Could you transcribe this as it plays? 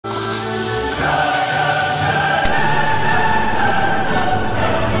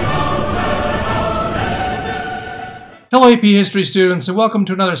Hello AP History students, and welcome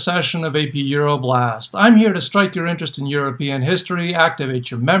to another session of AP Euroblast. I'm here to strike your interest in European history, activate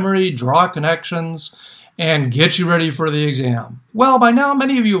your memory, draw connections, and get you ready for the exam. Well, by now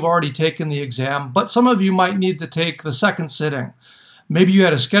many of you have already taken the exam, but some of you might need to take the second sitting. Maybe you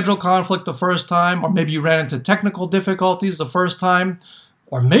had a schedule conflict the first time, or maybe you ran into technical difficulties the first time,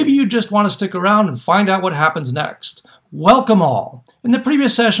 or maybe you just want to stick around and find out what happens next. Welcome all! In the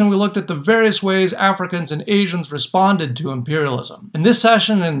previous session, we looked at the various ways Africans and Asians responded to imperialism. In this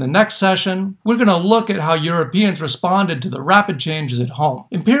session and the next session, we're going to look at how Europeans responded to the rapid changes at home.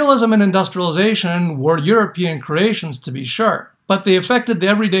 Imperialism and industrialization were European creations, to be sure, but they affected the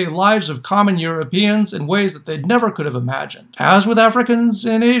everyday lives of common Europeans in ways that they never could have imagined. As with Africans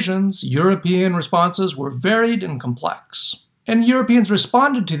and Asians, European responses were varied and complex. And Europeans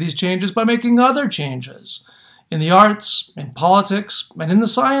responded to these changes by making other changes in the arts, in politics, and in the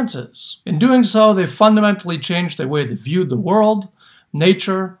sciences. In doing so, they fundamentally changed the way they viewed the world,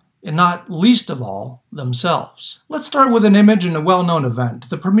 nature, and not least of all, themselves. Let's start with an image and a well-known event,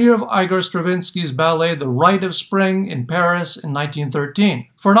 the premiere of Igor Stravinsky's ballet The Rite of Spring in Paris in 1913.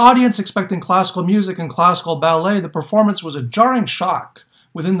 For an audience expecting classical music and classical ballet, the performance was a jarring shock.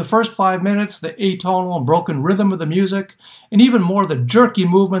 Within the first 5 minutes, the atonal and broken rhythm of the music, and even more the jerky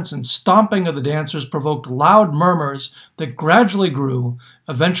movements and stomping of the dancers provoked loud murmurs that gradually grew,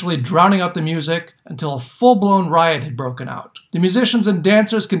 eventually drowning out the music until a full-blown riot had broken out. The musicians and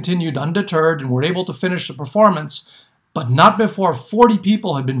dancers continued undeterred and were able to finish the performance, but not before 40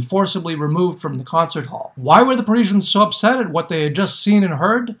 people had been forcibly removed from the concert hall. Why were the Parisians so upset at what they had just seen and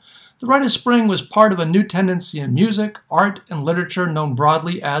heard? The Rite of Spring was part of a new tendency in music, art, and literature known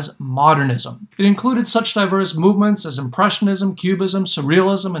broadly as modernism. It included such diverse movements as Impressionism, Cubism,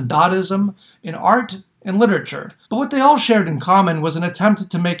 Surrealism, and Dadaism in art and literature. But what they all shared in common was an attempt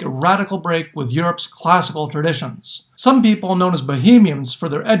to make a radical break with Europe's classical traditions. Some people, known as bohemians for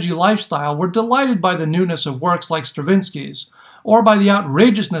their edgy lifestyle, were delighted by the newness of works like Stravinsky's, or by the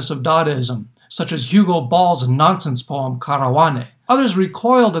outrageousness of Dadaism, such as Hugo Ball's nonsense poem Karawane. Others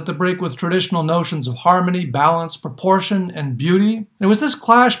recoiled at the break with traditional notions of harmony, balance, proportion, and beauty. It was this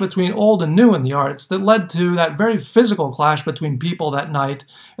clash between old and new in the arts that led to that very physical clash between people that night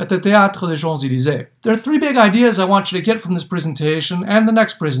at the Théâtre des Champs-Élysées. There are three big ideas I want you to get from this presentation and the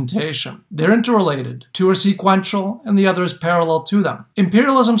next presentation. They're interrelated. Two are sequential, and the other is parallel to them.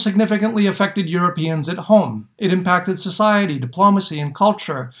 Imperialism significantly affected Europeans at home. It impacted society, diplomacy, and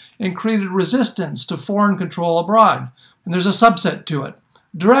culture, and created resistance to foreign control abroad. And there's a subset to it.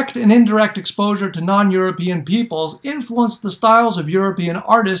 Direct and indirect exposure to non-European peoples influenced the styles of European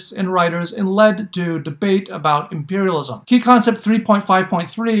artists and writers and led to debate about imperialism. Key concept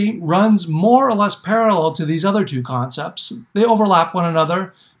 3.5.3 runs more or less parallel to these other two concepts. They overlap one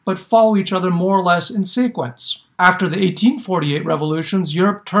another, but follow each other more or less in sequence. After the 1848 revolutions,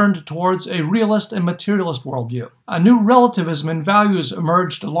 Europe turned towards a realist and materialist worldview. A new relativism in values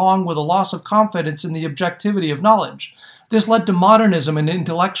emerged along with a loss of confidence in the objectivity of knowledge. This led to modernism in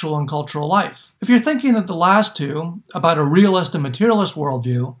intellectual and cultural life. If you're thinking that the last two, about a realist and materialist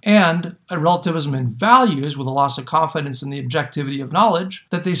worldview, and a relativism in values with a loss of confidence in the objectivity of knowledge,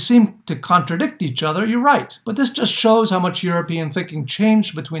 that they seem to contradict each other, you're right. But this just shows how much European thinking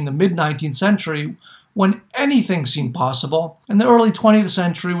changed between the mid-19th century, when anything seemed possible, and the early 20th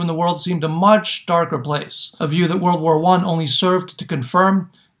century when the world seemed a much darker place, a view that World War I only served to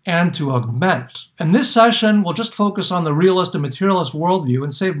confirm and to augment. In this session, we'll just focus on the realist and materialist worldview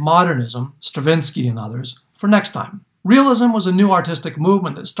and save modernism, Stravinsky and others, for next time. Realism was a new artistic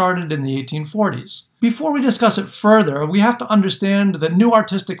movement that started in the 1840s. Before we discuss it further, we have to understand that new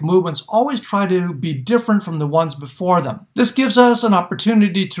artistic movements always try to be different from the ones before them. This gives us an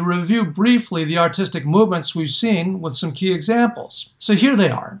opportunity to review briefly the artistic movements we've seen with some key examples. So here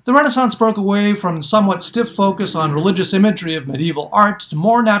they are. The Renaissance broke away from somewhat stiff focus on religious imagery of medieval art to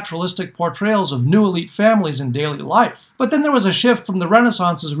more naturalistic portrayals of new elite families in daily life. But then there was a shift from the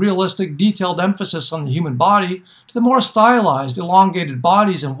Renaissance's realistic, detailed emphasis on the human body to the more stylized, elongated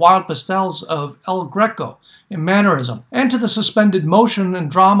bodies and wild pastels of El Greco in Mannerism, and to the suspended motion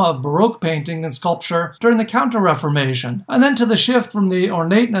and drama of Baroque painting and sculpture during the Counter-Reformation, and then to the shift from the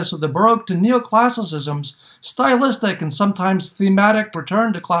ornateness of the Baroque to Neoclassicism's stylistic and sometimes thematic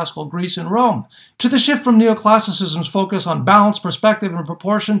return to classical Greece and Rome, to the shift from Neoclassicism's focus on balance, perspective, and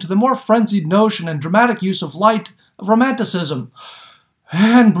proportion to the more frenzied notion and dramatic use of light of Romanticism.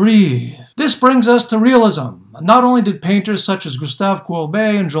 And breathe. This brings us to realism. Not only did painters such as Gustave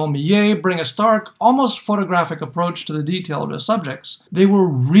Courbet and Jean Millet bring a stark, almost photographic approach to the detail of their subjects, they were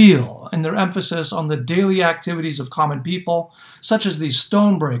real in their emphasis on the daily activities of common people, such as these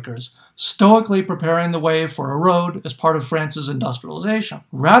stone breakers, stoically preparing the way for a road as part of France's industrialization.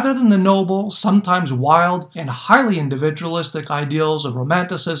 Rather than the noble, sometimes wild, and highly individualistic ideals of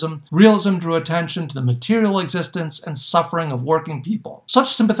Romanticism, realism drew attention to the material existence and suffering of working people.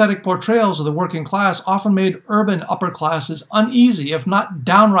 Such sympathetic portrayals of the working class often made urban upper classes uneasy, if not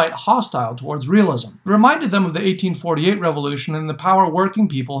downright hostile towards realism. It reminded them of the 1848 revolution and the power working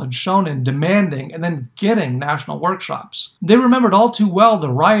people had shown in demanding and then getting national workshops. They remembered all too well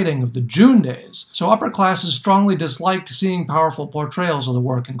the rioting of the June days, so upper classes strongly disliked seeing powerful portrayals of the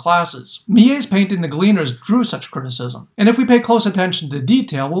working classes. Millet's painting The Gleaners drew such criticism, and if we pay close attention to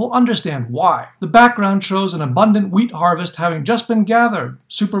detail, we'll understand why. The background shows an abundant wheat harvest having just been gathered,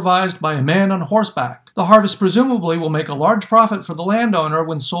 supervised by a man on horseback. The harvest presumably will make a large profit for the landowner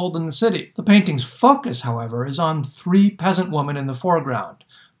when sold in the city. The painting's focus, however, is on three peasant women in the foreground,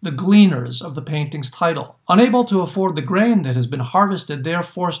 the gleaners of the painting's title. Unable to afford the grain that has been harvested, they are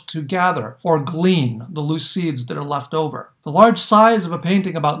forced to gather, or glean, the loose seeds that are left over. The large size of a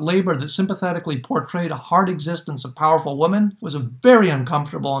painting about labor that sympathetically portrayed a hard existence of powerful women was a very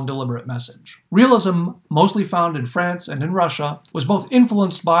uncomfortable and deliberate message. Realism, mostly found in France and in Russia, was both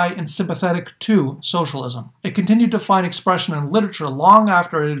influenced by and sympathetic to socialism. It continued to find expression in literature long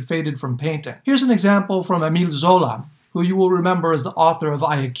after it had faded from painting. Here's an example from Émile Zola, who you will remember as the author of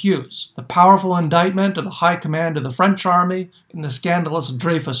I Accuse, the powerful indictment of the high command of the French army in the scandalous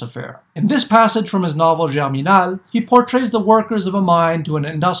Dreyfus affair. In this passage from his novel Germinal, he portrays the workers of a mine to an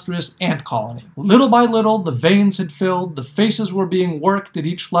industrious ant colony. Little by little, the veins had filled, the faces were being worked at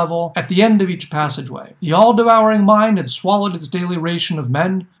each level, at the end of each passageway. The all-devouring mine had swallowed its daily ration of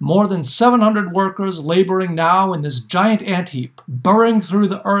men, more than 700 workers laboring now in this giant ant heap, burrowing through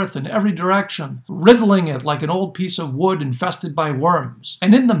the earth in every direction, riddling it like an old piece of wood infested by worms.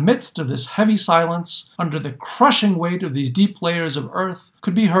 And in the midst of this heavy silence, under the crushing weight of these deep layers of earth,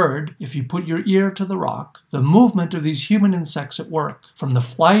 could be heard, if you put your ear to the rock, the movement of these human insects at work, from the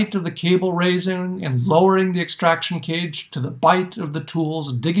flight of the cable raising and lowering the extraction cage to the bite of the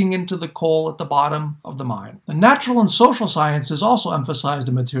tools digging into the coal at the bottom of the mine. The natural and social sciences also emphasized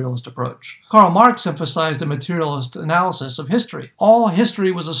a materialist approach. Karl Marx emphasized a materialist analysis of history. All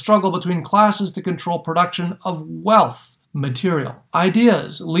history was a struggle between classes to control production of wealth. Material.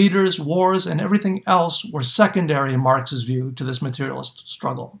 Ideas, leaders, wars, and everything else were secondary in Marx's view to this materialist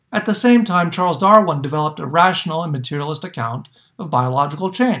struggle. At the same time, Charles Darwin developed a rational and materialist account of biological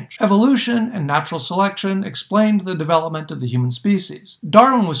change. Evolution and natural selection explained the development of the human species.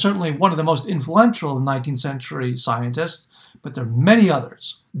 Darwin was certainly one of the most influential of 19th century scientists, but there are many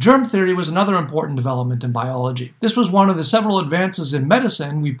others. Germ theory was another important development in biology. This was one of the several advances in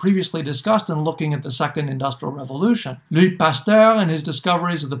medicine we previously discussed in looking at the Second Industrial Revolution. Louis Pasteur and his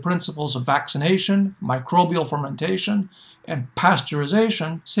discoveries of the principles of vaccination, microbial fermentation, and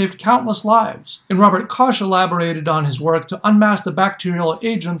pasteurization saved countless lives. And Robert Koch elaborated on his work to unmask the bacterial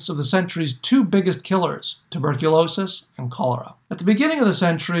agents of the century's two biggest killers, tuberculosis and cholera. At the beginning of the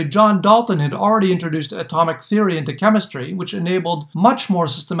century, John Dalton had already introduced atomic theory into chemistry, which enabled much more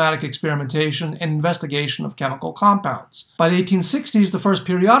systematic experimentation and investigation of chemical compounds. By the 1860s, the first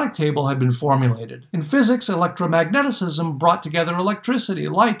periodic table had been formulated. In physics, electromagnetism brought together electricity,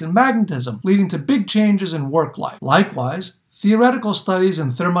 light, and magnetism, leading to big changes in work life. Likewise, theoretical studies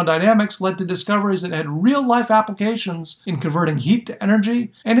in thermodynamics led to discoveries that had real-life applications in converting heat to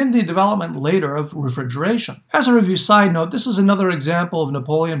energy and in the development later of refrigeration. As a review side note, this is another example of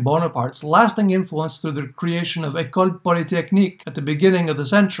Napoleon Bonaparte's lasting influence through the creation of École Polytechnique at the beginning of the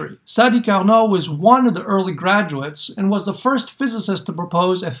century. Sadi Carnot was one of the early graduates and was the first physicist to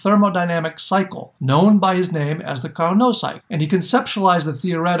propose a thermodynamic cycle, known by his name as the Carnot cycle, and he conceptualized the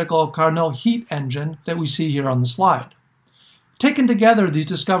theoretical Carnot heat engine that we see here on the slide. Taken together, these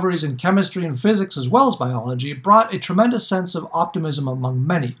discoveries in chemistry and physics as well as biology brought a tremendous sense of optimism among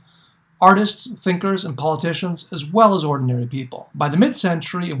many, artists, thinkers, and politicians, as well as ordinary people. By the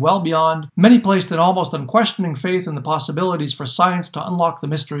mid-century and well beyond, many placed an almost unquestioning faith in the possibilities for science to unlock the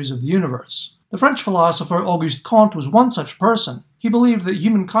mysteries of the universe. The French philosopher Auguste Comte was one such person. He believed that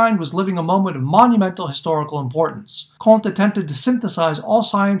humankind was living a moment of monumental historical importance. Comte attempted to synthesize all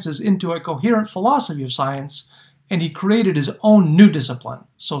sciences into a coherent philosophy of science, and he created his own new discipline,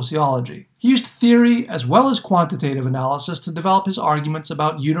 sociology. He used theory as well as quantitative analysis to develop his arguments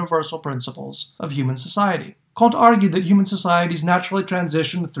about universal principles of human society. Kant argued that human societies naturally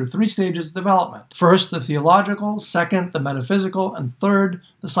transition through 3 stages of development. First, the theological, second, the metaphysical, and third,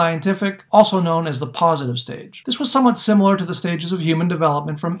 the scientific, also known as the positive stage. This was somewhat similar to the stages of human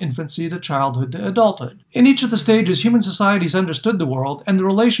development from infancy to childhood to adulthood. In each of the stages, human societies understood the world and the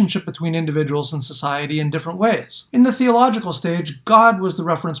relationship between individuals and society in different ways. In the theological stage, God was the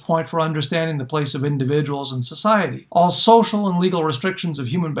reference point for understanding the place of individuals in society. All social and legal restrictions of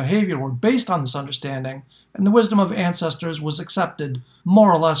human behavior were based on this understanding, and the wisdom of ancestors was accepted more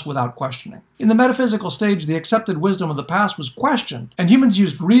or less without questioning. In the metaphysical stage, the accepted wisdom of the past was questioned, and humans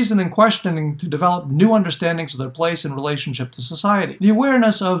used reason and questioning to develop new understandings of their place in relationship to society. The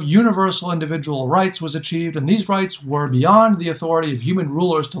awareness of universal individual rights was achieved, and these rights were beyond the authority of human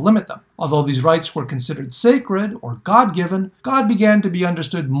rulers to limit them. Although these rights were considered sacred or God-given, God began to be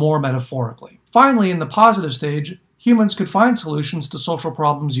understood more metaphorically. Finally, in the positive stage, humans could find solutions to social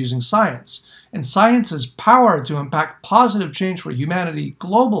problems using science, and science's power to impact positive change for humanity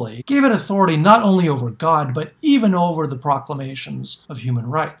globally gave it authority not only over God, but even over the proclamations of human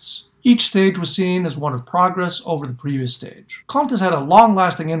rights. Each stage was seen as one of progress over the previous stage. Kant has had a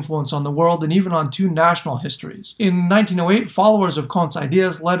long-lasting influence on the world and even on 2 national histories. In 1908, followers of Kant's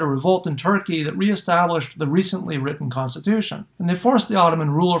ideas led a revolt in Turkey that re-established the recently written constitution, and they forced the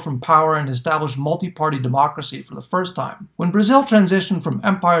Ottoman ruler from power and established multi-party democracy for the first time. When Brazil transitioned from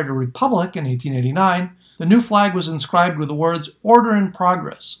empire to republic in 1889, the new flag was inscribed with the words "Order and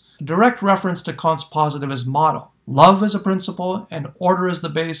Progress," a direct reference to Kant's positivist motto. Love as a principle, and order as the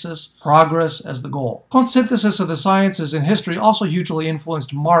basis, progress as the goal. Kant's synthesis of the sciences and history also hugely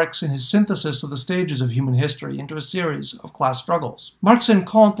influenced Marx in his synthesis of the stages of human history into a series of class struggles. Marx and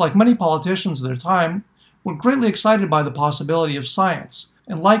Kant, like many politicians of their time, were greatly excited by the possibility of science,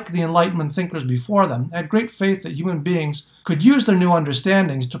 and like the Enlightenment thinkers before them, had great faith that human beings could use their new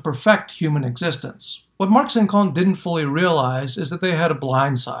understandings to perfect human existence. What Marx and Kant didn't fully realize is that they had a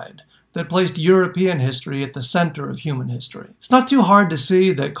blind side that placed European history at the center of human history. It's not too hard to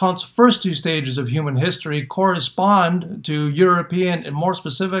see that Kant's first 2 stages of human history correspond to European and more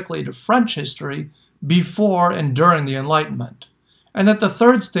specifically to French history before and during the Enlightenment, and that the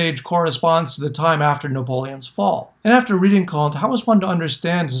 3rd stage corresponds to the time after Napoleon's fall. And after reading Kant, how was one to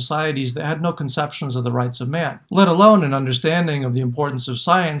understand societies that had no conceptions of the rights of man, let alone an understanding of the importance of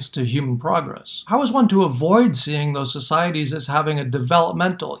science to human progress? How was one to avoid seeing those societies as having a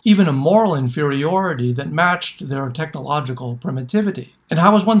developmental, even a moral inferiority that matched their technological primitivity? And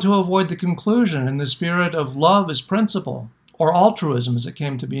how was one to avoid the conclusion in the spirit of love as principle, or altruism as it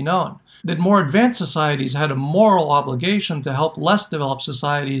came to be known, that more advanced societies had a moral obligation to help less developed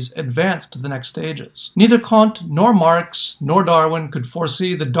societies advance to the next stages? Neither Kant, nor Marx, nor Darwin could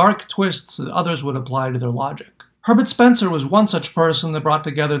foresee the dark twists that others would apply to their logic. Herbert Spencer was one such person that brought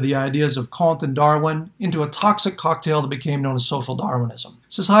together the ideas of Kant and Darwin into a toxic cocktail that became known as social Darwinism.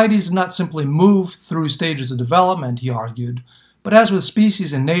 Societies did not simply move through stages of development, he argued, but as with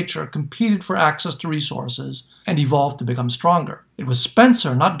species in nature, competed for access to resources and evolved to become stronger. It was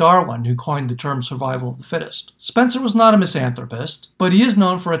Spencer, not Darwin, who coined the term survival of the fittest. Spencer was not a misanthropist, but he is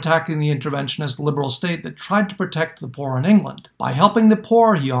known for attacking the interventionist liberal state that tried to protect the poor in England. By helping the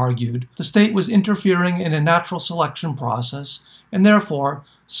poor, he argued, the state was interfering in a natural selection process and therefore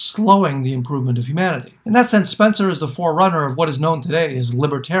slowing the improvement of humanity. In that sense, Spencer is the forerunner of what is known today as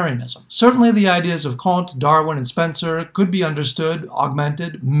libertarianism. Certainly the ideas of Kant, Darwin, and Spencer could be understood,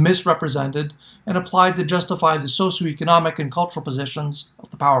 augmented, misrepresented, and applied to justify the socioeconomic and cultural positions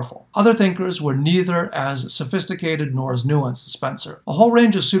of the powerful. Other thinkers were neither as sophisticated nor as nuanced as Spencer. A whole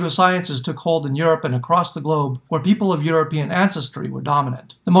range of pseudosciences took hold in Europe and across the globe where people of European ancestry were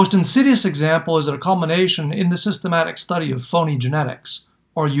dominant. The most insidious example is their culmination in the systematic study of phony genetics,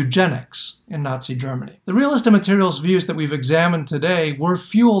 or eugenics, in Nazi Germany. The realist and materialist views that we've examined today were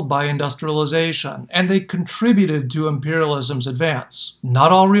fueled by industrialization, and they contributed to imperialism's advance.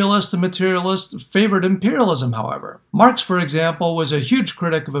 Not all realists and materialists favored imperialism, however. Marx, for example, was a huge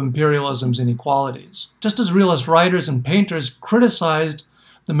critic of imperialism's inequalities, just as realist writers and painters criticized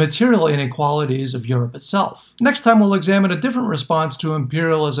the material inequalities of Europe itself. Next time we'll examine a different response to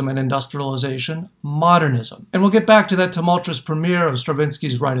imperialism and industrialization, modernism. And we'll get back to that tumultuous premiere of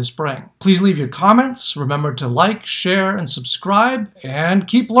Stravinsky's Rite of Spring. Please leave your comments, remember to like, share, and subscribe, and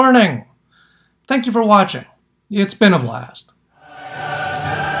keep learning! Thank you for watching. It's been a blast.